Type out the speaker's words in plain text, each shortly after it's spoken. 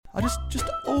I just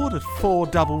ordered 4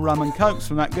 double rum and cokes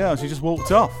from that girl. She just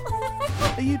walked off.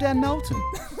 Are you Dan Knowlton?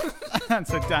 And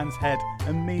so Dan's head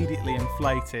immediately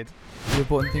inflated. You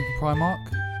bought anything from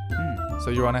Primark? So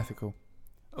you're unethical.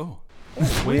 Oh.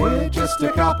 We're just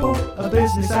a couple of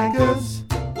business anchors.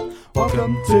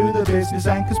 Welcome to the Business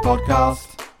Anchors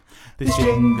podcast. This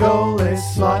jingle is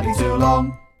slightly too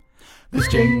long. This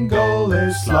jingle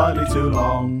is slightly too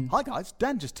long. Hi guys,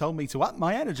 Dan just told me to up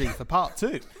my energy for part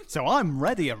 2, so I'm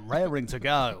ready and raring to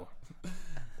go.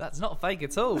 That's not fake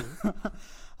at all.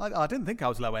 I didn't think I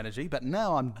was low energy, but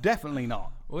now I'm definitely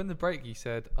not. Well, in the break you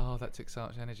said, "Oh, that took so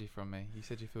much energy from me." You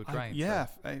said you feel drained. Yeah,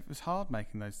 it was hard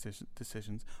making those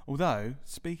decisions. Although,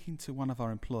 speaking to one of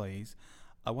our employees,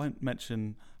 I won't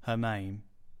mention her name,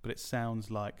 but it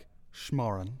sounds like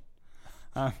Schmorren.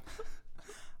 Do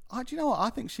you know what? I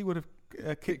think she would have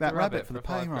kicked that rabbit for the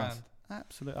pay rise.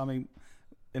 Absolutely. I mean,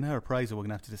 in her appraisal, we're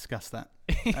going to have to discuss that.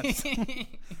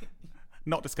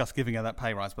 Not discuss giving her that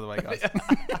pay rise, by the way, guys.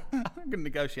 I'm going to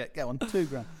negotiate. Go on,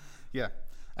 $2,000. Yeah.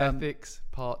 Ethics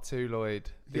part 2, Lloyd.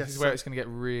 This is where it's going to get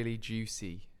really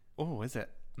juicy. Oh, is it?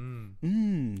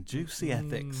 Juicy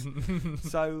ethics.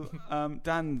 So,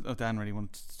 Dan really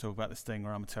wanted to talk about this thing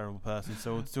where I'm a terrible person,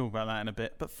 so we'll talk about that in a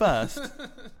bit. But first,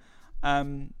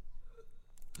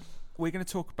 we're going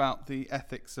to talk about the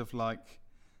ethics of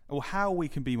or how we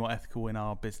can be more ethical in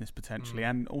our business potentially,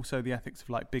 and also the ethics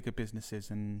of bigger businesses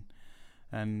and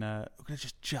we're going to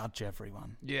just judge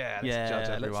everyone. Yeah, let's judge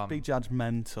everyone. Let's be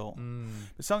judgmental.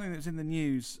 But something that was in the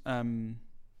news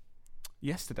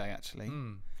yesterday, actually.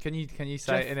 Can you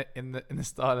say it in the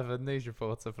style of a news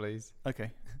reporter, please?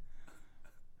 Okay.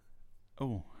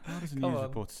 Oh, how does a news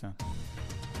reporter sound?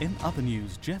 In other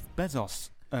news, Jeff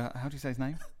Bezos. How do you say his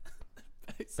name?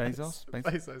 Bezos.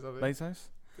 Bezos.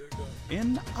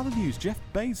 In other news, Jeff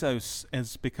Bezos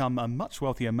has become a much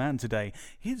wealthier man today.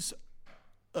 His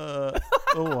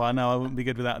I know I wouldn't be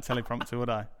good without a teleprompter, would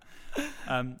I?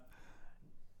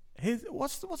 His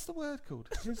what's the word called?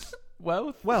 His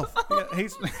Wealth. Yeah,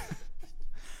 he's. Do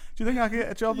you think I could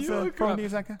get a job as a foreign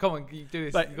news anchor? Come on, you do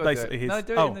this. Basically,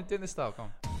 do it in the style.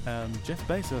 Come on. Jeff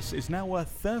Bezos is now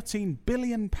worth £13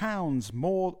 billion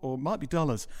more, or it might be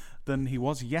dollars, than he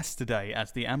was yesterday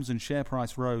as the Amazon share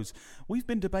price rose. We've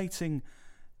been debating,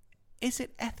 is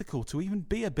it ethical to even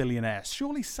be a billionaire?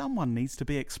 Surely someone needs to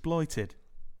be exploited.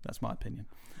 That's my opinion.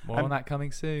 More on that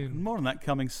coming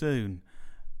soon.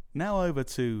 Now over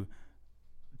to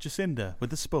Jacinda with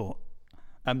the sport.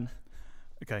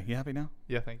 Okay, you happy now?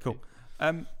 Yeah, thank you.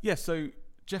 Cool. So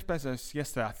Jeff Bezos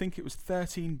yesterday, I think it was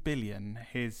 13 billion.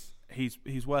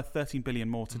 He's worth 13 billion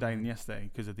more today than yesterday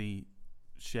because of the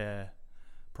share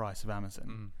price of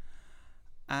Amazon.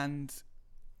 And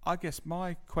I guess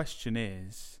my question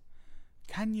is,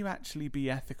 can you actually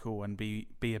be ethical and be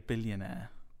a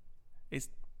billionaire?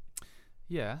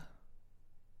 Yeah.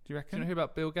 Do you reckon? Do you know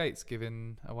about Bill Gates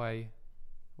giving away?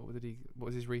 What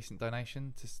was his recent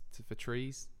donation for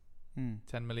trees?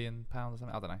 £10 million or something.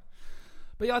 I don't know.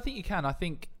 But yeah, I think you can. I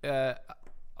think. I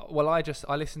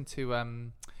listened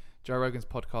to Joe Rogan's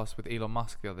podcast with Elon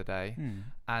Musk the other day,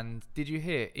 and did you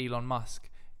hear Elon Musk?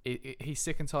 He's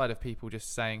sick and tired of people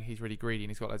just saying he's really greedy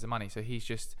and he's got loads of money, so he's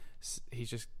just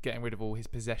getting rid of all his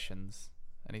possessions,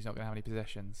 and he's not going to have any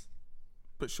possessions.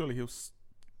 But surely he'll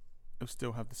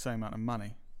still have the same amount of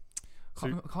money.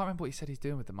 Can't remember what he said he's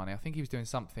doing with the money. I think he was doing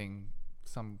some kind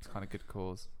of good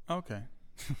cause. Okay.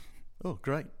 Oh,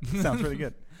 great! Sounds really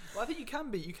good. Well, I think you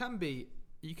can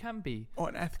be. Or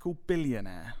an ethical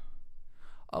billionaire.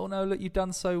 Oh no! Look, you've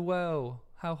done so well.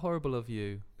 How horrible of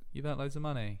you! You've earned loads of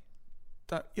money.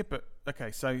 Yeah, but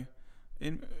okay. So,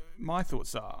 my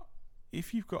thoughts are,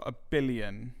 if you've got £1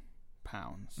 billion,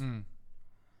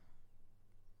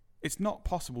 it's not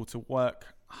possible to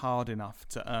work hard enough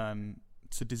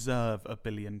to deserve £1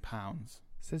 billion.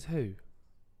 Says who?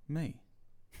 Me.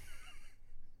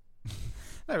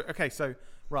 No, okay, so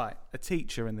right, a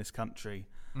teacher in this country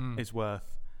is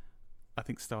worth, I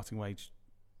think, starting wage.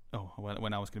 Oh,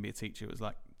 when I was going to be a teacher, it was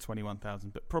like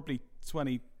 21,000, but probably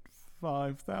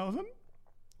 25,000.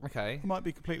 Okay, I might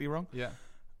be completely wrong. Yeah.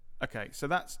 Okay, so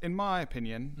that's, in my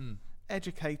opinion,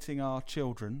 educating our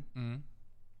children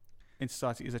in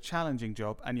society is a challenging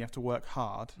job, and you have to work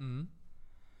hard.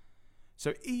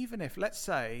 So even if, let's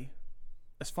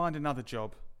find another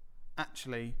job,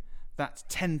 actually, that's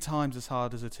 10 times as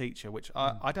hard as a teacher, which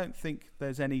I don't think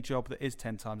there's any job that is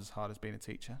 10 times as hard as being a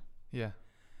teacher. Yeah.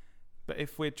 But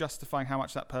if we're justifying how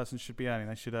much that person should be earning,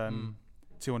 they should earn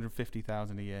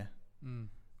 250,000 a year,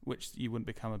 which you wouldn't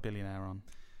become a billionaire on.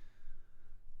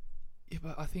 Yeah,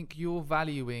 but I think you're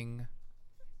valuing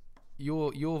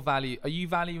your value, are you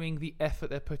valuing the effort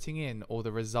they're putting in or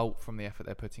the result from the effort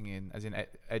they're putting in, as in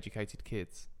educated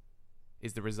kids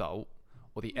is the result,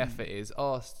 or the effort is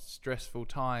stressful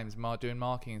times, doing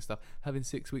marketing and stuff, having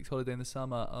 6 weeks holiday in the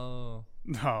summer?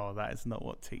 No, that is not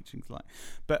what teaching's like.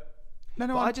 But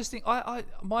no, I just think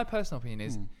my personal opinion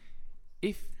is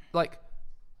if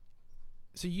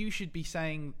so you should be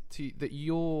saying that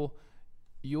you're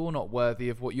not worthy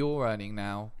of what you're earning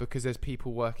now because there's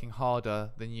people working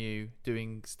harder than you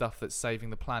doing stuff that's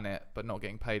saving the planet but not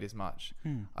getting paid as much.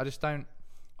 I just don't.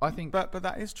 I think, but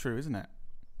that is true, isn't it?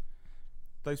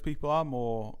 Those people are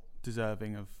more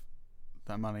deserving of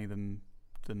that money than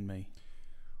me.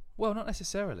 Well, not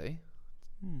necessarily.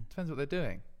 Depends what they're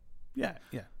doing. Yeah.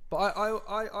 But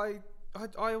I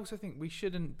also think we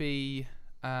shouldn't be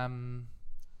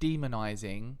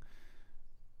demonizing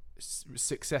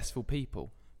successful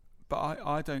people. But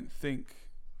I don't think.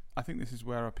 I think this is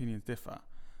where our opinions differ.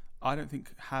 I don't think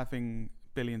having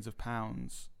billions of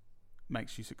pounds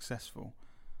makes you successful.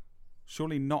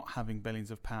 Surely not having billions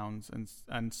of pounds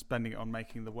and spending it on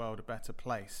making the world a better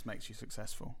place makes you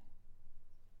successful.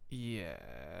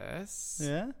 Yes.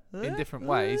 Yeah. In different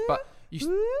ways, but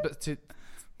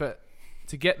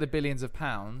to get the billions of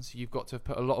pounds, you've got to have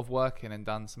put a lot of work in and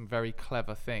done some very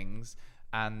clever things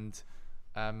and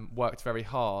worked very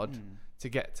hard to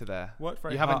get to there.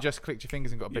 You haven't just clicked your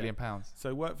fingers and got a billion pounds.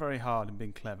 So worked very hard and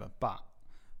been clever. But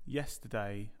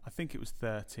yesterday, I think it was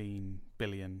 13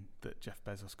 billion that Jeff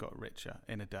Bezos got richer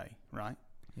in a day, right?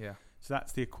 Yeah. So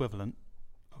that's the equivalent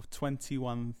of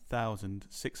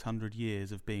 21,600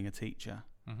 years of being a teacher.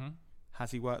 Mm-hmm.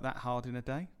 Has he worked that hard in a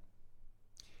day?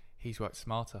 He's worked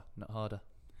smarter, not harder.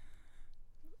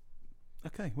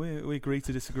 Okay, we agree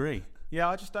to disagree. Yeah,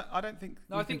 I don't think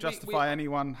we can justify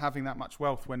anyone having that much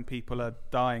wealth when people are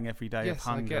dying every day of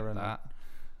hunger. Yes, I get that.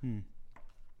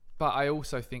 But I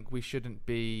also think we shouldn't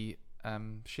be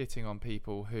shitting on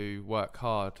people who work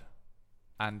hard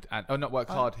and not work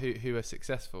hard, who are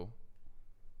successful.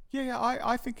 Yeah,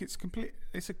 I think it's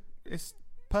it's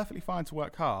perfectly fine to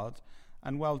work hard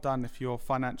and well done if you're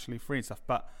financially free and stuff.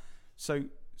 But so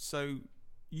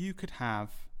you could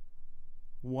have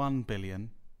 1 billion,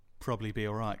 probably be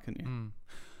all right, couldn't you?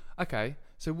 Okay,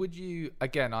 so would you?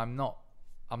 Again, I'm not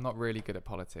really good at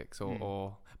politics,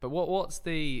 but what's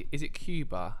is it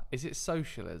Cuba? Is it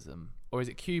socialism, or is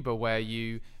it Cuba where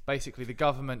you basically the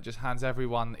government just hands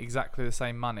everyone exactly the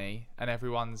same money and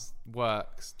everyone's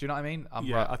works? Do you know what I mean?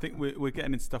 I think we're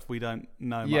getting into stuff we don't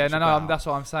know. Much about. That's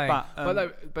what I'm saying.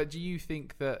 But do you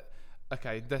think that?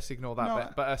 Okay, let's ignore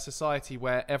that. But a society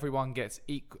where everyone gets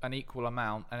an equal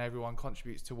amount and everyone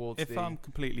contributes towards. If I'm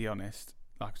completely honest,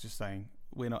 like I was just saying,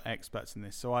 we're not experts in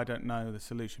this, so I don't know the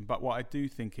solution. But what I do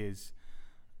think is,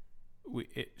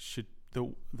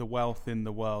 the wealth in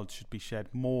the world should be shared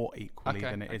more equally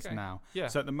than it is now. Yeah.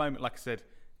 So at the moment, like I said,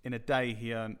 in a day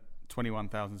he earned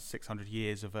 21,600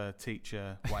 years of a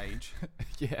teacher wage.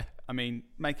 Yeah. I mean,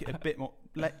 make it a bit more.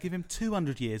 Give him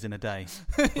 200 years in a day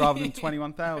rather than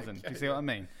 21,000. Do you see what I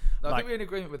mean? No, I think we're in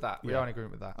agreement with that. We are in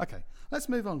agreement with that. Okay, let's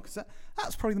move on because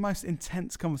that's probably the most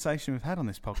intense conversation we've had on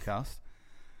this podcast.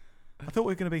 I thought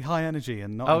we were going to be high energy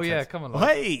and not. Oh intense. Yeah, come on.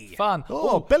 Hey, fun.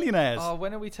 Oh, billionaires. Oh,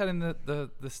 when are we telling the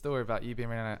story about you being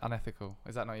really unethical?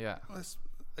 Is that not yet?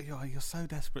 You're so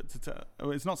desperate to tell.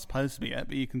 Oh, it's not supposed to be yet,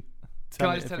 but you can. Can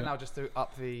I just tell it now, just to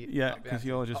up the? Yeah, because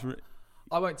you're just.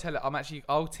 I won't tell it.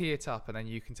 I'll tee it up and then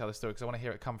you can tell the story because I want to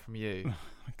hear it come from you.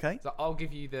 Okay. So I'll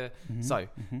give you the.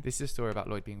 This is a story about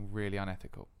Lloyd being really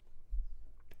unethical.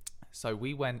 So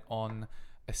we went on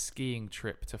a skiing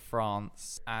trip to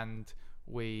France and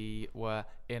we were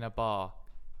in a bar.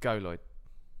 Go, Lloyd.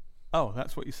 Oh,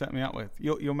 that's what you set me up with.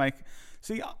 You'll make.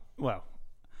 See,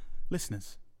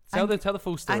 listeners. Tell the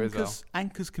full story as well.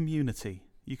 Anchor's community.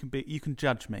 You can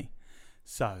judge me.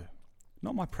 So.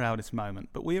 Not my proudest moment,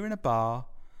 but we were in a bar,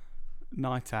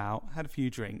 night out, had a few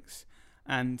drinks,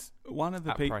 and one of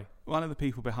the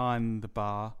people behind the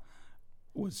bar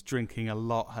was drinking a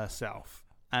lot herself,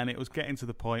 and it was getting to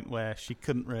the point where she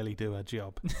couldn't really do her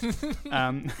job.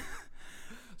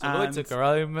 So Lloyd took her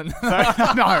home and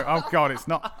no, oh God, it's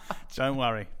not. Don't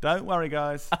worry,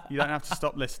 guys. You don't have to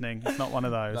stop listening. It's not one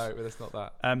of those. No, but it's not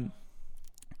that.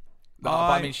 But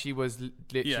I mean, she was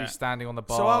literally standing on the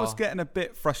bar. So I was getting a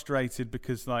bit frustrated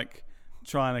because, like,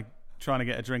 trying to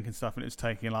get a drink and stuff, and it was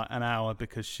taking like an hour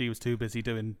because she was too busy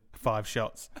doing 5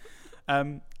 shots.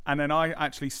 And then I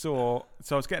actually so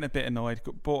I was getting a bit annoyed.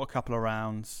 Bought a couple of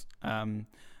rounds,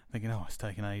 thinking, oh, it's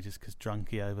taking ages because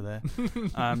drunky over there.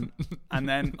 And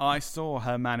then I saw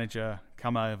her manager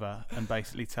come over and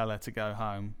basically tell her to go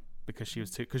home because she was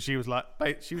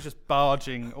just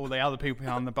barging all the other people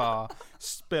behind the bar,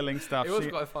 spilling stuff. It was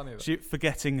quite funny. She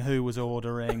forgetting who was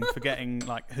ordering, forgetting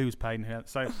like who's paying her.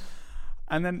 So,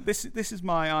 and then this is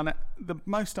the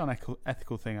most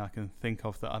unethical thing I can think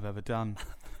of that I've ever done.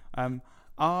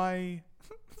 I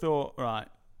thought, right,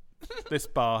 this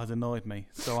bar has annoyed me,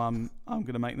 so I'm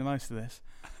going to make the most of this.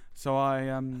 So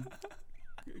I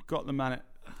got the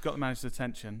manager's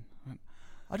attention.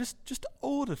 I just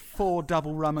ordered 4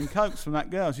 double rum and cokes from that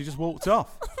girl. She just walked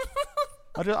off.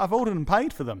 I've ordered and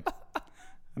paid for them,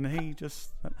 and he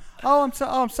just, I'm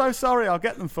so sorry. I'll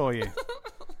get them for you.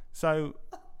 So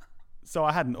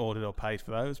I hadn't ordered or paid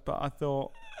for those, but I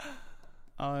thought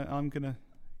I'm gonna,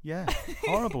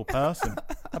 horrible person.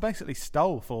 I basically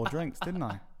stole 4 drinks, didn't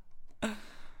I?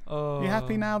 Oh, you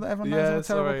happy now that everyone knows I'm a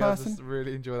terrible person? I just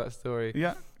really enjoy that story.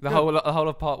 Yeah, the whole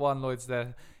of part 1, Lloyd's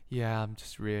there. Yeah, I'm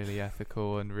just really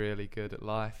ethical and really good at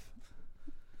life.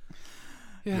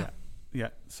 Yeah.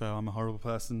 So I'm a horrible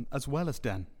person as well as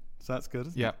Dan. So that's good,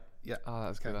 isn't it? Yeah. Oh,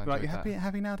 that's good. Right, you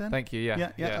happy now, Dan? Thank you. Yeah.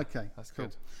 Okay, That's cool.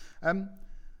 good.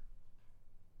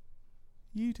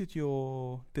 You did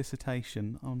your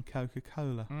dissertation on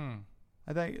Coca-Cola.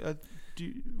 Are they?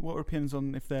 What are opinions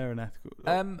on if they're unethical?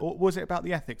 Or was it about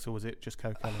the ethics, or was it just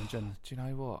Coca-Cola in general? Do you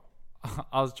know what?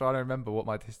 I was trying to remember what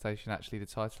my dissertation actually, the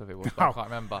title of it was, but I can't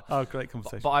remember. Oh, great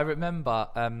conversation. But I remember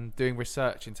doing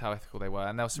research into how ethical they were,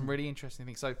 and there were some really interesting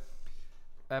things. So,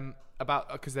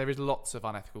 because there is lots of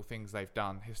unethical things they've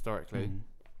done historically.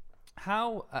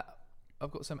 How I've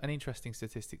got an interesting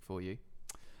statistic for you.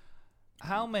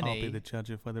 How many? I'll be the judge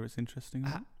of whether it's interesting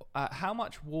or not. How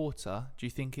much water do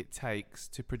you think it takes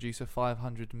to produce a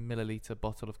 500 milliliter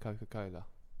bottle of Coca-Cola?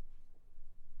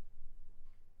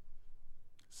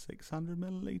 600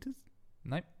 millilitres?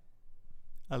 Nope.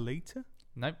 A litre?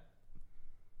 Nope.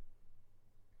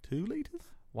 2 litres?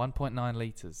 1.9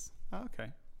 litres. Oh,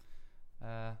 okay.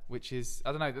 Which is,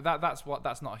 I don't know, that's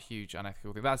not a huge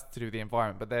unethical thing. That's to do with the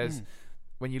environment. But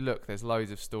when you look, there's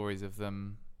loads of stories of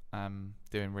them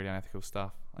doing really unethical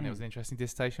stuff. And it was an interesting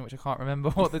dissertation, which I can't remember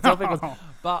what the topic was.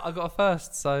 But I got a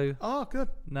first, so... Oh, good.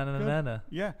 No.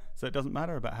 Yeah, so it doesn't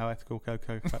matter about how ethical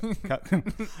Coca.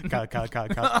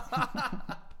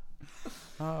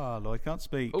 Lloyd can't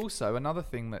speak. Also, another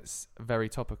thing that's very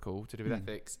topical to do with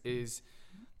ethics is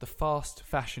the fast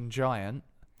fashion giant,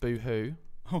 Boohoo.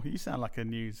 Oh, you sound like a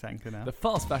news anchor now. The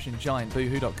fast fashion giant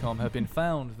Boohoo.com have been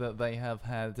found that they have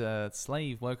had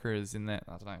slave workers in there.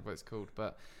 I don't know what it's called,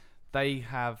 but they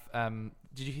have...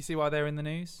 did you see why they're in the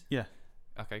news? Yeah.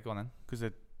 Okay, go on then. Because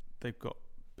they've got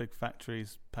big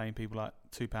factories paying people like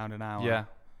 £2 an hour. Yeah.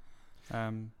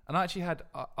 And I actually had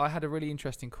a really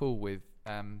interesting call with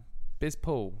Biz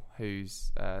Paul,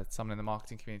 who's someone in the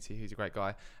marketing community who's a great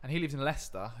guy, and he lives in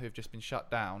Leicester, who have just been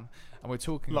shut down, and we're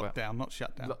talking about lockdown, not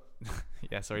shut down.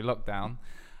 Lockdown,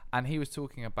 and he was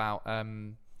talking about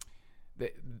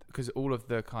because all of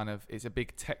the kind of, it's a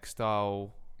big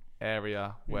textile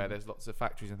area where there's lots of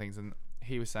factories and things, and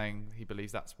he was saying he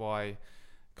believes that's why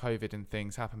COVID and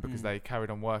things happened, because they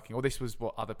carried on working, or this was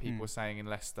what other people were saying in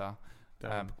Leicester.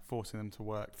 Forcing them to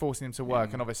work.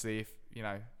 And obviously if,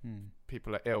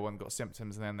 people are ill and got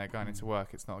symptoms and then they're going into work,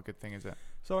 it's not a good thing, is it?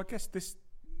 So I guess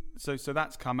so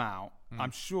that's come out. I'm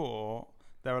sure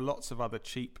there are lots of other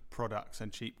cheap products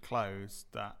and cheap clothes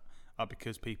that are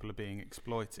because people are being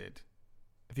exploited.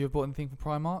 Have you ever bought anything from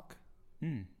Primark?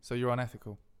 So you're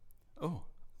unethical. Oh,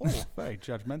 very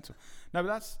judgmental. No,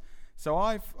 but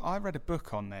I read a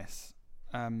book on this,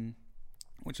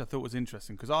 which I thought was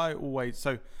interesting,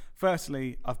 because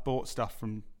firstly, I've bought stuff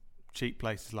from cheap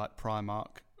places like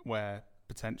Primark where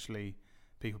potentially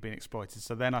people are being exploited.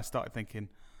 So then I started thinking,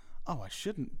 I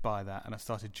shouldn't buy that, and I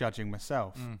started judging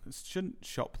myself. I shouldn't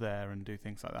shop there and do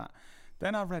things like that.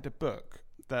 Then I read a book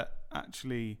that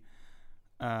actually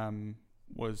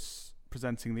was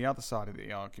presenting the other side of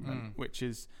the argument, which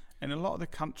is in a lot of the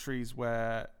countries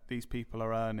where these people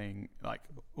are earning like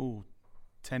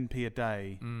 10p a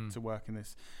day to work in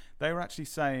this, they were actually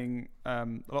saying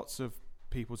lots of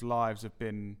people's lives have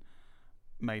been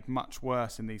made much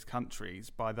worse in these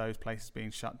countries by those places being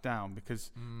shut down,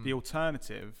 because the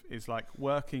alternative is like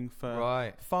working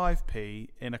for 5p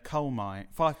in a coal mine,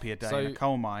 5p a day in a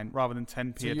coal mine, rather than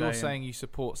 10p a day. So you're saying you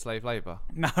support slave labour?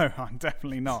 No, I'm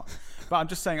definitely not. But I'm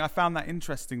just saying I found that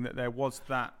interesting that there was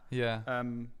that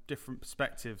different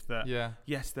perspective that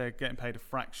yes, they're getting paid a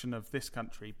fraction of this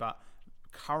country, but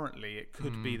currently it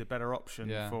could be the better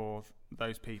option for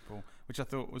those people, which I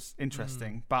thought was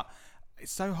interesting. But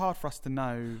it's so hard for us to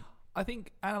know. I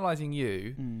think analysing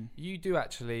you do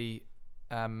actually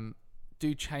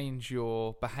do change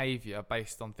your behaviour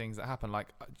based on things that happen. Like,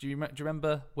 do you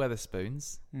remember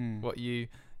Weatherspoons? What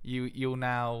you'll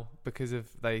now, because of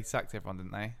they sacked everyone,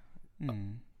 didn't they?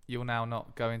 You'll now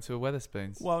not go into a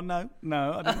Weatherspoons. Well, no,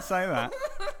 I didn't say that.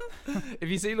 If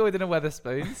you see Lloyd in a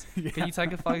Weatherspoons, can you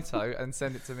take a photo and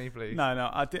send it to me, please? No,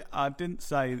 I didn't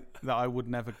say that I would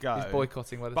never go. He's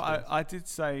boycotting Weatherspoons. But I did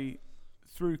say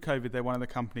through COVID, they're one of the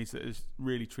companies that has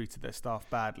really treated their staff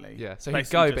badly. Yeah, so he'd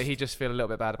go, but he'd just feel a little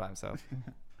bit bad about himself.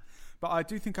 But I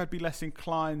do think I'd be less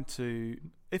inclined to,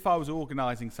 if I was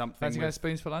organising something with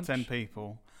Spoons for lunch? 10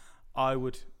 people, I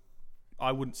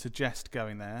wouldn't suggest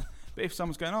going there. But if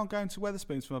someone's going, I'm going to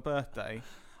Weatherspoons for my birthday,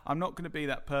 I'm not going to be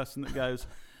that person that goes,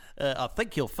 I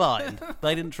think you'll find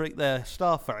they didn't treat their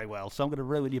staff very well, so I'm going to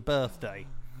ruin your birthday.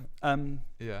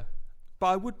 Yeah. But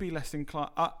I would be less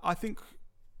inclined. I think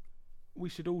we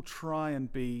should all try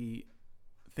and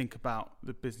think about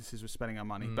the businesses we're spending our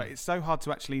money. But it's so hard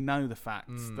to actually know the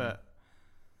facts that...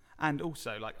 And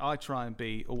also, like, I try and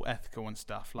be all ethical and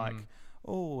stuff. Like,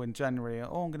 in January, I'm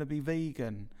going to be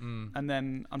vegan. And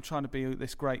then I'm trying to be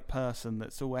this great person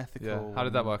that's all ethical. Yeah. How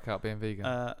did that work out, being vegan?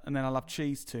 And then I love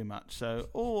cheese too much. So,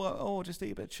 just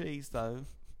eat a bit of cheese, though.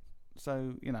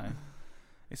 So,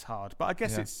 it's hard. But I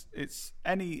guess it's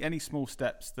any small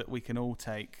steps that we can all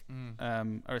take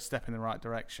are a step in the right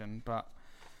direction. But,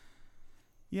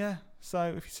 yeah.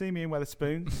 So, if you see me in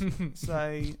Weatherspoons,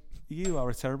 say, you are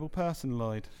a terrible person,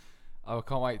 Lloyd. Oh, I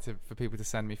can't wait for people to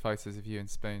send me photos of you in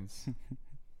spoons.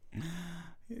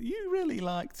 You really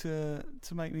like to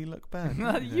make me look bad.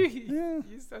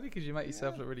 It's only because you make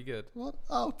yourself look really good. What?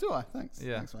 Oh, do I? Thanks.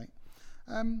 Yeah. Thanks, mate.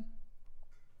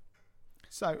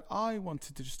 So I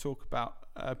wanted to just talk about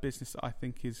a business that I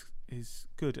think is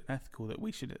good and ethical that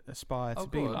we should aspire to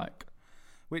be like,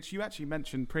 which you actually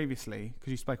mentioned previously because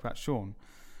you spoke about Sean.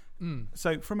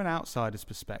 So from an outsider's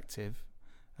perspective,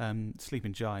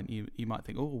 Sleeping Giant, you might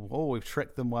think, we've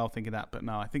tricked them well thinking that, but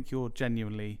no, I think you're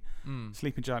genuinely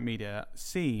Sleeping Giant Media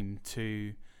seem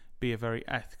to be a very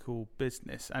ethical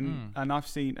business, and I've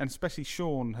seen, and especially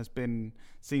Sean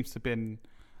seems to have been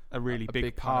a really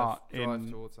big part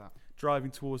in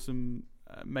driving towards them,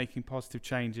 making positive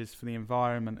changes for the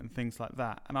environment and things like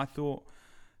that. And I thought,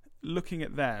 looking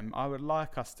at them, I would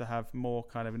like us to have more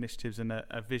kind of initiatives and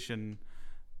a vision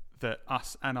that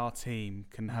us and our team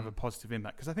can have a positive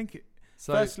impact. Because I think,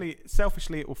 firstly,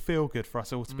 selfishly, it will feel good for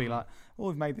us all to be like,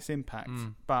 we've made this impact.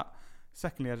 But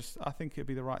secondly, I think it'd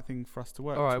be the right thing for us to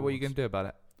work All right, towards. what are you going to do about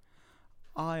it?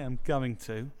 I am going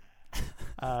to. He's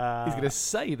going to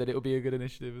say that it will be a good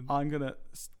initiative. I'm going to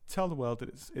tell the world that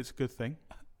it's a good thing.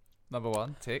 Number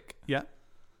one, tick. Yeah.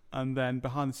 And then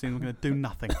behind the scenes, we're going to do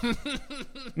nothing.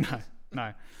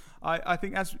 No. I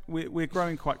think as we're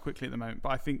growing quite quickly at the moment, but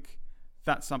I think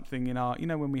that's something in our,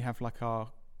 when we have like our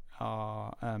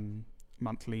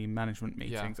monthly management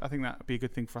meetings, I think that would be a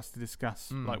good thing for us to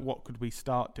discuss. Like, what could we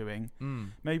start doing?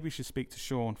 Maybe we should speak to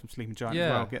Sean from Sleeping Giant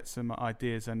as well, get some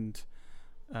ideas and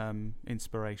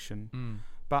inspiration.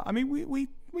 But I mean,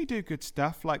 we do good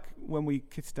stuff. Like when we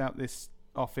kitted out this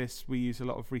office, we use a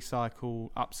lot of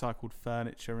upcycled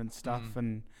furniture and stuff,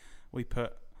 and we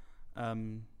put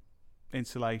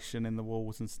insulation in the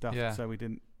walls and stuff, so we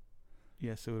didn't.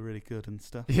 Yeah, so we're really good and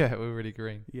stuff. Yeah, we're really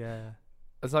green. Yeah.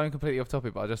 So I'm completely off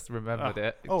topic, but I just remembered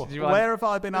it. Where have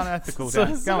I been unethical,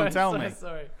 Dan? Go and tell me.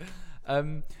 Sorry.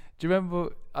 Do you remember?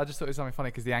 I just thought it was something funny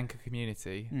because the anchor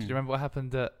community. Do you remember what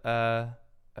happened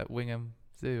at Wingham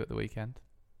Zoo at the weekend?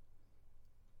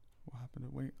 What happened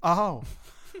at Wingham?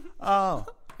 Oh.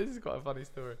 This is quite a funny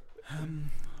story.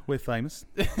 We're famous.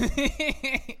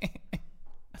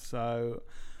 So,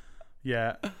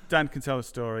 yeah, Dan can tell a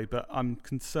story, but I'm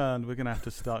concerned we're going to have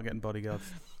to start getting bodyguards.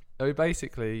 So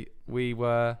basically, we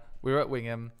were at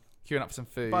Wingham queuing up for some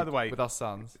food. By the way, with our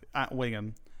sons at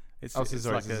Wingham, it's like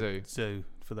a zoo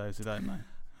for those who don't know.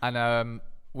 And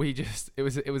it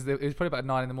was probably about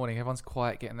 9 a.m. Everyone's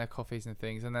quiet, getting their coffees and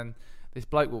things, and then this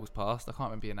bloke walks past. I can't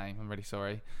remember your name. I'm really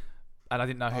sorry. And I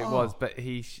didn't know who it was, but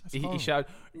he shouted,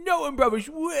 "Nolan Brothers,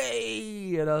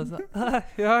 way!" And I was like,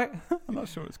 "You all right?" I'm not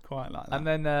sure it's quite like that. And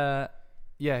then,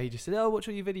 he just said, "Oh, watch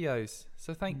all your videos."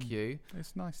 So thank you.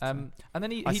 It's nice. And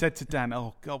then I said to Dan,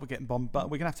 "Oh God, we're getting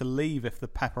bombarded. We're gonna have to leave if the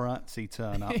paparazzi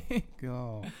turn up."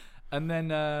 God. And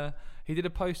then he did a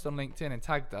post on LinkedIn and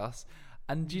tagged us.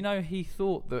 And do you know, he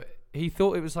thought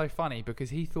it was so funny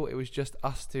because he thought it was just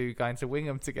us two going to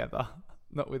Wingham together,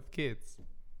 not with kids.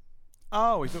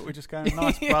 Oh, we thought we were just going a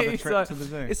nice brother trip to the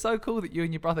zoo. It's so cool that you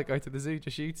and your brother go to the zoo,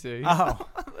 just you two. Oh.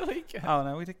 Oh,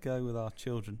 no, we did go with our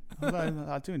children. Although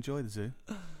I do enjoy the zoo.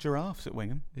 Giraffes at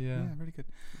Wingham. Yeah, really good.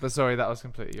 But sorry, that was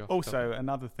completely off. Also,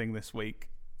 another thing this week,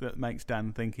 that makes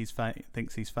Dan think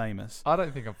thinks he's famous. I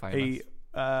don't think I'm famous.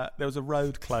 There was a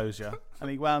road closure, and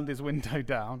he wound his window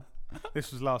down.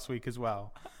 This was last week as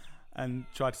well, and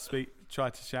tried to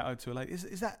shout out to a lady.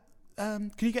 Is that?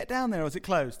 Can you get down there, or is it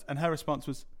closed? And her response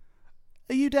was,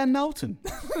 "Are you Dan Knowlton?"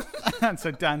 And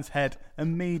so Dan's head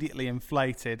immediately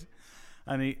inflated,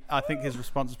 and I think his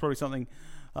response was probably something.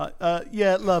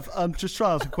 Yeah, love. I'm just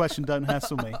trying to ask a question. Don't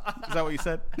hassle me. Is that what you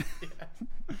said?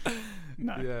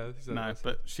 No. Yeah. No,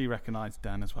 but she recognised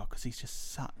Dan as well because he's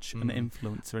just such an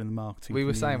influencer in the marketing. We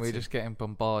were saying community. we're just getting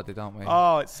bombarded, aren't we?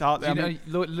 Oh, it's hard. This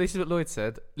is what Lloyd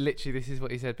said. Literally, this is what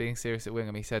he said. Being serious at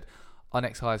Wingham, he said, "Our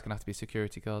next hire is going to have to be a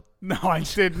security guard." No, I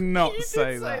did not You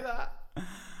say did that.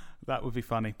 That would be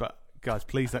funny, but guys,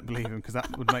 please don't believe him because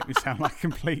that would make me sound like a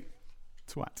complete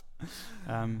twat.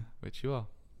 Which you are.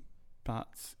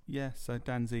 But yeah, so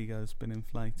Dan's ego's been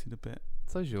inflated a bit.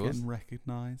 So's yours. Getting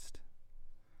recognised.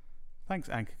 Thanks,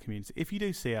 Anchor community. If you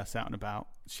do see us out and about,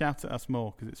 shout at us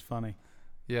more because it's funny.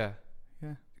 Yeah.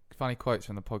 Yeah. Funny quotes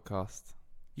from the podcast.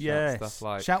 Yes. Stuff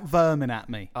like, shout vermin at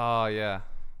me. oh, yeah.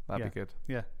 That'd be good.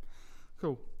 Yeah.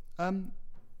 Cool.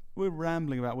 We're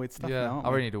rambling about weird stuff Yeah. now, aren't I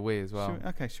we? really need a wee as well.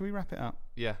 Should we wrap it up?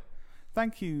 Yeah.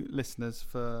 Thank you, listeners,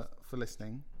 for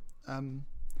listening.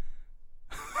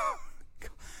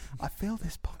 I feel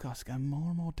this podcast is going more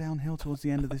and more downhill towards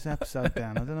the end of this episode,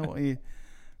 Dan. I don't know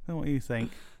what you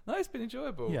think. No, it's been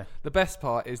enjoyable. Yeah. The best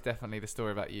part is definitely the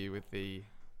story about you with the...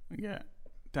 Yeah.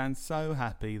 Dan's so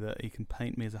happy that he can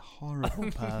paint me as a horrible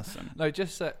person. No,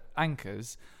 just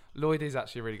anchors. Lloyd is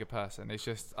actually a really good person. It's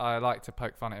just I like to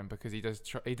poke fun at him because he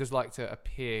does like to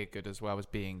appear good as well as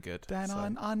being good. Dan,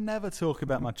 so. I never talk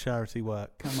about my charity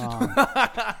work. Come on.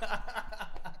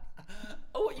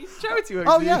 Oh, what, you charity work?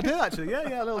 Oh, yeah, I do actually.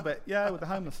 Yeah, a little bit. Yeah, with the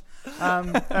homeless.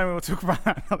 Anyway, we'll talk about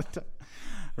that another day.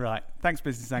 Right. Thanks,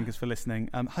 Business Anchors, for listening.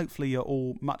 Hopefully you're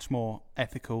all much more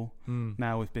ethical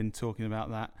now we've been talking about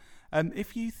that.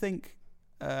 If you think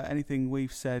anything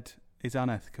we've said is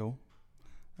unethical,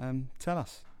 tell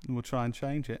us and we'll try and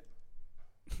change it.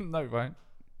 No, we won't.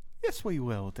 Yes, we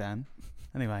will, Dan.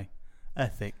 Anyway,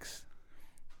 ethics.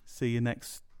 See you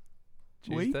next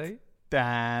Tuesday. week.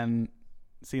 Dan,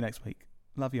 see you next week.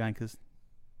 Love you, Anchors.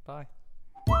 Bye.